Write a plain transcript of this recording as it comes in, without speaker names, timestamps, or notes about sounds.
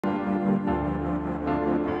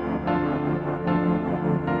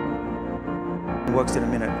works in a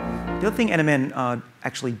minute. The other thing NMN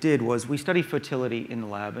actually did was we studied fertility in the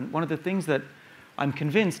lab, and one of the things that I'm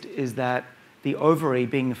convinced is that the ovary,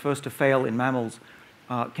 being the first to fail in mammals,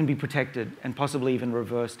 can be protected and possibly even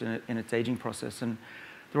reversed in its aging process. And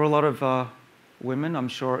there are a lot of women, I'm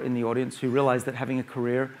sure, in the audience who realize that having a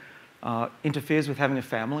career interferes with having a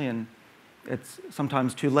family, and it's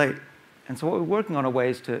sometimes too late. And so what we're working on are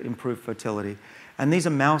ways to improve fertility. And these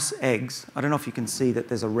are mouse eggs. I don't know if you can see that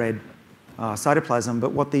there's a red cytoplasm,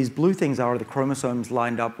 but what these blue things are the chromosomes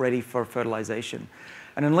lined up ready for fertilization.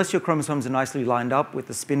 And unless your chromosomes are nicely lined up with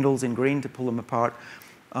the spindles in green to pull them apart,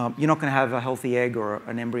 you're not going to have a healthy egg or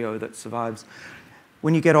an embryo that survives.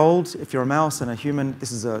 When you get old, if you're a mouse and a human,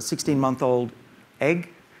 this is a 16-month-old egg,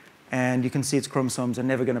 and you can see its chromosomes are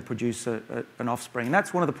never going to produce an offspring. And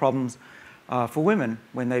that's one of the problems for women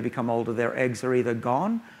when they become older. Their eggs are either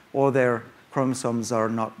gone or their chromosomes are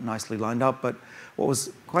not nicely lined up. But what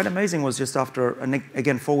was quite amazing was just after,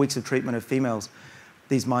 again, 4 weeks of treatment of females,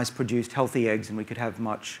 these mice produced healthy eggs, and we could have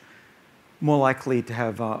much more likely to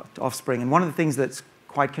have offspring. And one of the things that's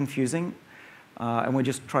quite confusing, and we're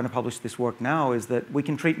just trying to publish this work now, is that we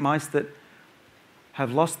can treat mice that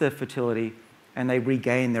have lost their fertility and they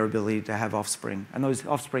regain their ability to have offspring. And those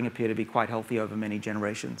offspring appear to be quite healthy over many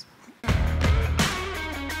generations.